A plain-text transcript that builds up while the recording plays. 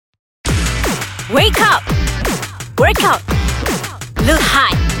Wake up! Workout! Look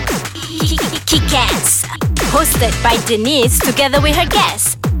hot! Kick ass! Hosted by Denise together with her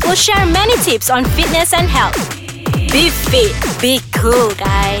guests. We'll share many tips on fitness and health. Be fit, be cool,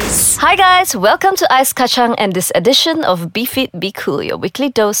 guys. Hi guys, welcome to Ice Kacang and this edition of Be Fit, Be Cool, your weekly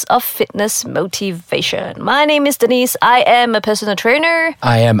dose of fitness motivation. My name is Denise, I am a personal trainer.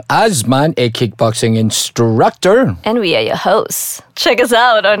 I am Azman, a kickboxing instructor. And we are your hosts. Check us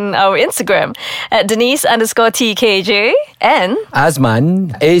out on our Instagram at Denise_TKJ and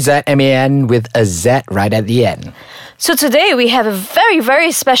Azman, A-Z-M-A-N with a Z right at the end. So today we have a very,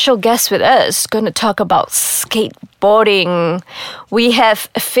 very special guest with us going to talk about skateboarding. We have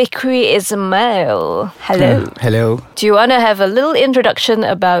Fikri Ismail. Hello. Hello. Do you want to have a little introduction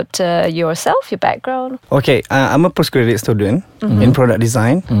about yourself, your background? Okay, I'm a postgraduate student in product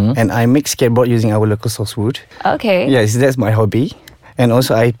design, and I make skateboard using our local source wood. Okay. Yes, that's my hobby. And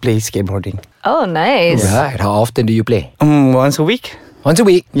also I play skateboarding. Oh, nice. Right, how often do you play? Once a week. Once a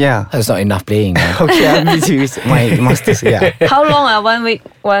week? Yeah. That's not enough playing. Man. Okay, I'm busy with my masters. Yeah. How long? 1 week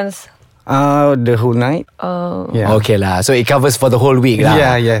once? The whole night. Oh. Yeah. Okay lah, so it covers for the whole week lah.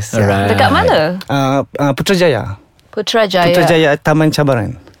 Yeah, yes. Alright. Dekat mana? Putrajaya. Putrajaya. Putrajaya Taman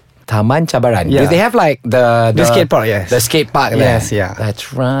Cabaran. Taman Cabaran. Yeah. Do they have like the skate park, yes. The skate park there? Yes, yeah.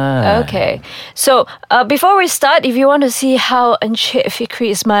 That's right. Okay. So, before we start, if you want to see how Encik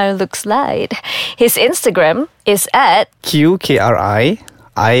Fikri Ismail looks like, his Instagram is at...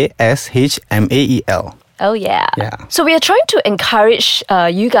 QKRIISHMAEL. Oh, yeah. Yeah. So we are trying to encourage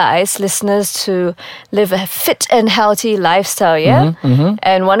you guys, listeners, to live a fit and healthy lifestyle, yeah?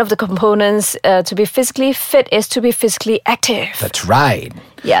 And one of the components to be physically fit is to be physically active. That's right.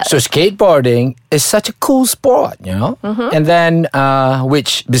 Yeah. So skateboarding is such a cool sport, you know? And then,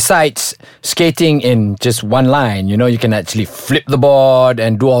 which besides skating in just one line, you know, you can actually flip the board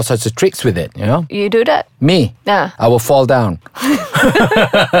and do all sorts of tricks with it, you know? You do that? Me, Yeah. I will fall down.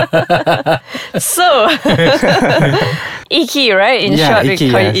 So, Iki, right? In Yeah, short, we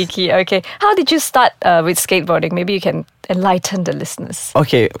Iki, call you yes. Iki. Okay. How did you start with skateboarding? Maybe you can enlighten the listeners.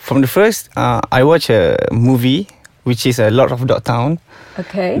 Okay, from the first, I watched a movie, which is Lord of Dogtown.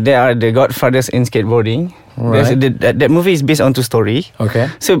 Okay. They are the godfathers in skateboarding. Right. That movie is based on true story. Okay.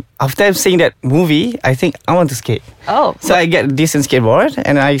 So after seeing that movie, I think I want to skate. Oh. So I get a decent skateboard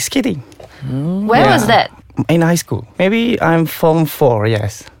and I skating Where was that? in high school. Maybe I'm Form 4,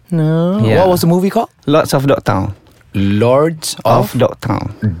 yes. No. Yeah. What was the movie called? Lots of Dogtown. Lords Of of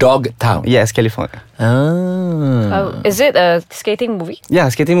Dogtown. Dogtown. Yes, California. Ah. Oh, is it a skating movie? Yeah,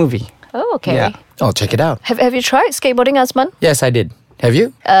 skating movie. Oh, okay. Yeah. Oh, check it out. Have you tried skateboarding, Asman? Yes, I did. Have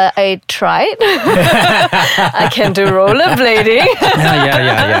you? I tried. I can do rollerblading.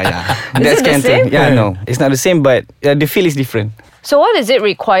 Yeah. Is it the same? Yeah, no. It's not the same, but the feel is different. So what is it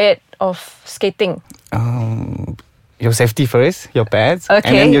required of skating? Your safety first, your pads, and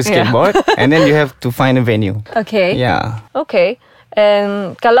Okay, then your yeah. skateboard, and then you have to find a venue. Okay. Yeah. Okay.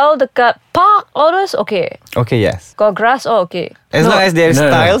 And kalau dekat park, all those, okay. Okay, yes. Got grass, oh, okay. As long as there's No.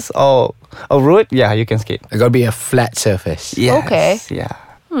 tiles or a road, yeah, you can skate. It gotta be a flat surface. Yes. Okay. Yeah.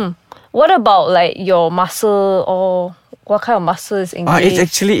 What about like your muscle or what kind of muscle is It engaged?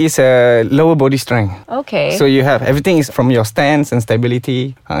 actually is a lower body strength. Okay. So you have everything is from your stance and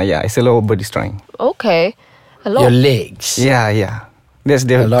stability. Yeah, it's a lower body strength. Okay. A lot. Your legs. Yeah. That's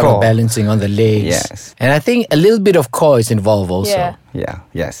the A lot core. of balancing on the legs. Yes. And I think a little bit of core is involved also. Yeah. Yeah.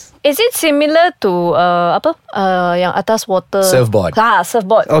 Yes. Is it similar to yang atas water? Surfboard.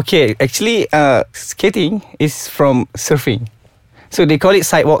 Surfboard. Okay, actually, skating is from surfing. So they call it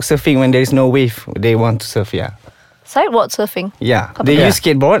sidewalk surfing when there is no wave. They want to surf. Yeah. Sidewalk surfing. Yeah. They Yeah. use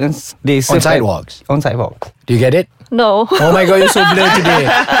skateboard and they surf sidewalks? On sidewalks. Do you get it? No. Oh my god, you're so blurred today.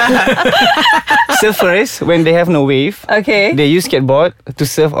 Surfers, when they have no wave, Okay. they use skateboard to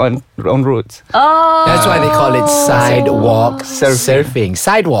surf on roads. Oh. That's why they call it sidewalk surfing.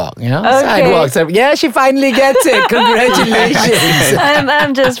 Sidewalk, you know? Okay. Sidewalk surfing. Yeah, she finally gets it. Congratulations.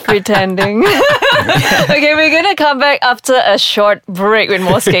 I'm just pretending. Okay, we're gonna come back after a short break with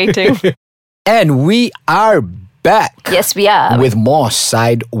more skating. And we are back. Yes, we are. With more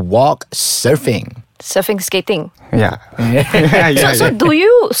sidewalk surfing. Surfing, skating. Yeah. So do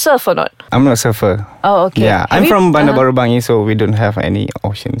you surf or not? I'm not a surfer. Oh, okay. Yeah, Have I'm you- from Bandar Baru Bangi, so we don't have any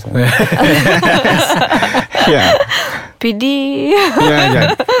oceans. Yeah. PD.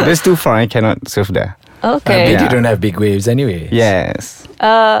 Yeah. That's too far. I cannot surf there. Okay. But Yeah. you don't have big waves anyway. Yes.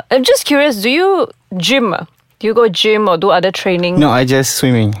 I'm just curious, do you gym? Do you go gym or do other training? No, I just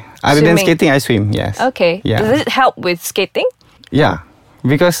swimming. Other than Swimming. skating, I swim. Yes. Okay. Yeah. Does it help with skating? Yeah.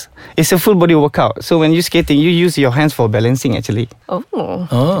 because it's a full body workout. So when you're skating, you use your hands for balancing actually.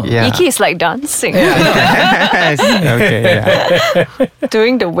 Oh. Yeah. Iki is like dancing, Okay. Yeah.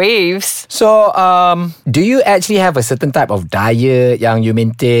 doing the waves. So, do you actually have a certain type of diet yang you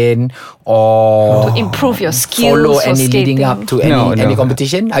maintain, or Improve your skills follow for any skating. leading up to No, any no.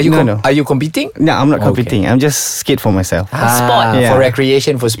 competition? Are you No, no. are you competing? No, I'm not Okay. competing. I'm just skate for myself. Sport. Yeah. For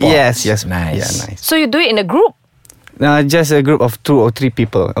recreation, for sport. Yes. Nice. Yeah, nice. So you do it in a group? Just a group of 2 or 3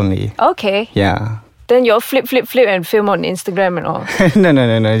 people only. Okay. Yeah. Then you'll flip and film on Instagram and all. No.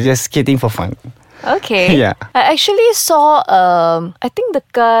 Just skating for fun. Okay. Yeah. I actually saw I think the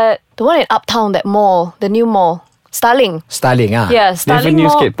one in Uptown, that mall, the new mall. Starling. Starling, ah. Yeah, They have a Starling new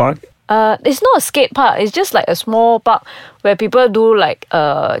Mall. skate park. It's not a skate park. It's just like a small park where people do like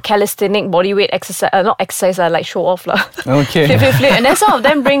calisthenic bodyweight exercise. Not exercise, like show off lah. Okay. flip. And then some of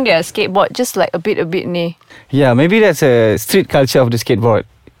them bring their skateboard just like a bit ni. Yeah, maybe that's a street culture of the skateboard.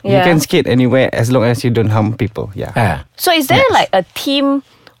 You Yeah. can skate anywhere as long as you don't harm people. Yeah. Ah. So is there like a team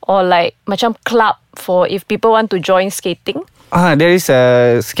or like macam club for if people want to join skating? There is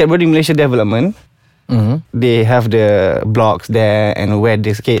a Skateboarding Malaysia Development. They have the blocks there and where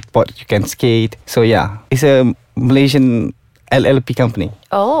the skateboard you can skate. So yeah, it's a Malaysian LLP company.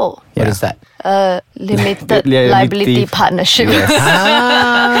 Oh, What Yeah. is that? limited Liability. liability partnership.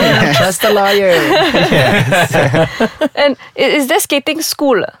 Trust the lawyer. And is there skating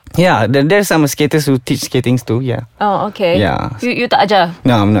school? Yeah, there's some skaters who teach skating too. Yeah. Oh, okay. Yeah. You tak ajar?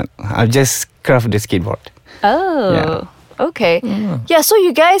 No, I'm not. I'll just craft the skateboard. Oh. Yeah. Okay. Yeah, so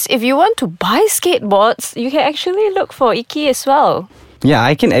you guys, if you want to buy skateboards, you can actually look for Iki as well. Yeah,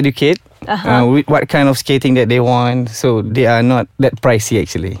 I can educate with what kind of skating that they want. So they are not that pricey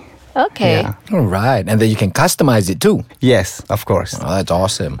actually. Okay. Yeah. All right, and then you can customize it too. Yes, of course. Oh, that's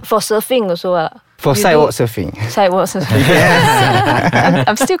awesome. For surfing also. For You sidewalk do- surfing. Sidewalk surfing.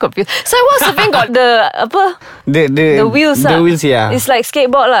 I'm still confused. Sidewalk surfing got the apa? The wheels. The wheels, yeah. It's like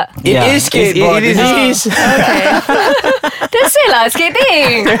skateboard lah. It Yeah. is skateboard. It is. Okay. That's it lah,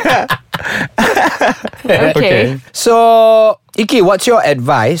 skating. Okay. So, Iki, what's your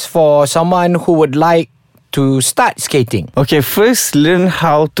advice for someone who would like to start skating? Okay, first learn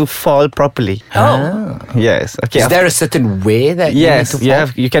how to fall properly. Oh. Yes. Okay. Is there a certain way that Yes, you need to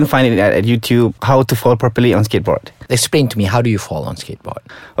fall? you can find it at YouTube how to fall properly on skateboard. Explain to me, how do you fall on skateboard?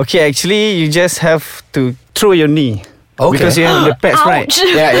 Okay, actually you just have to throw your knee. Okay. Because you have the pads right. Ouch.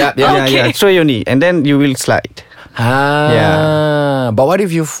 Yeah. Yeah. Throw your knee and then you will slide. But what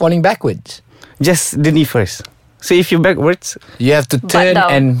if you're falling backwards? Just the knee first. So if you backwards, You have to turn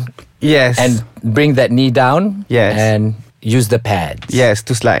down. yes. and bring that knee down. Yes. And use the pads. yes,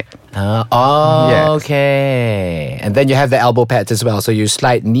 to slide. Yes. Okay. And then you have the elbow pads as well. So you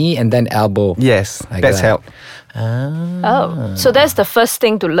slide knee and then elbow. Yes, Like that's that. help. Oh, so that's the first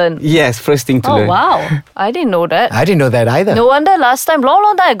thing to learn. Yes, first thing to Oh learn. wow, I didn't know that. I didn't know that either. No wonder last time,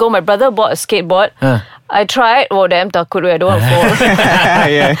 long time ago, my brother bought a skateboard. I tried. Oh damn, takut I don't want to fall.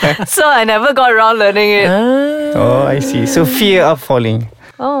 Yeah. So I never got around learning it. Oh, I see. So fear of falling.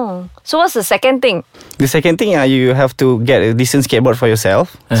 Oh, so what's the second thing? The second thing, you have to get a decent skateboard for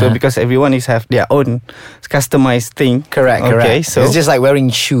yourself. So because everyone have their own customized thing. Correct. Okay, so it's just like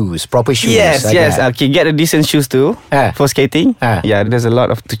wearing shoes, proper shoes. yes, like yes. that. Okay, get a decent shoes too for skating. Yeah, there's a lot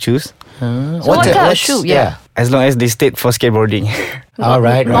of to choose. What kind of shoe? Yeah. As long as they state for skateboarding. All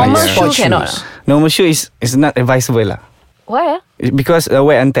right. Normal right. shoe Sport cannot. shoes. Normal shoe is not advisable lah. Why? Because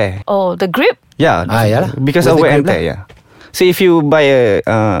wear and tear. Oh, the grip. Yeah. yeah lah. Because With of the wear and grip tear. Yeah. So if you buy a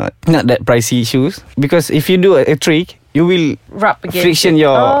not that pricey shoes, because if you do a trick, you will Rub against friction it.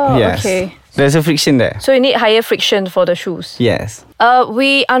 your Oh, yes. okay. There's a friction there. So you need higher friction for the shoes. Yes.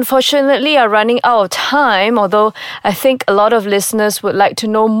 We unfortunately are running out of time, although I think a lot of listeners would like to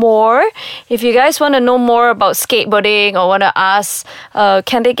know more. If you guys want to know more about skateboarding or want to ask,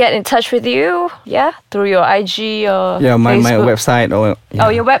 can they get in touch with you? Yeah, through your IG or Yeah, my Facebook? website or Oh,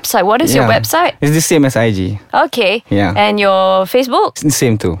 your website. What is your Yeah. website? It's the same as IG. Okay. Yeah. And your Facebook? It's the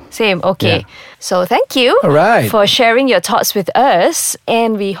same too. Same. Okay. Yeah. So thank you All right. for sharing your thoughts with us,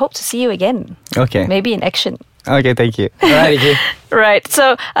 and we hope to see you again, Okay. maybe in action. Okay, thank you. All right, Iki. Right,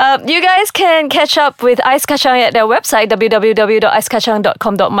 so you guys can catch up with Ice Kacang at their website,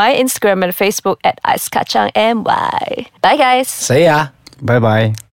 www.icekacang.com.my, Instagram and Facebook at icekacangmy. Bye, guys. See ya. Bye bye.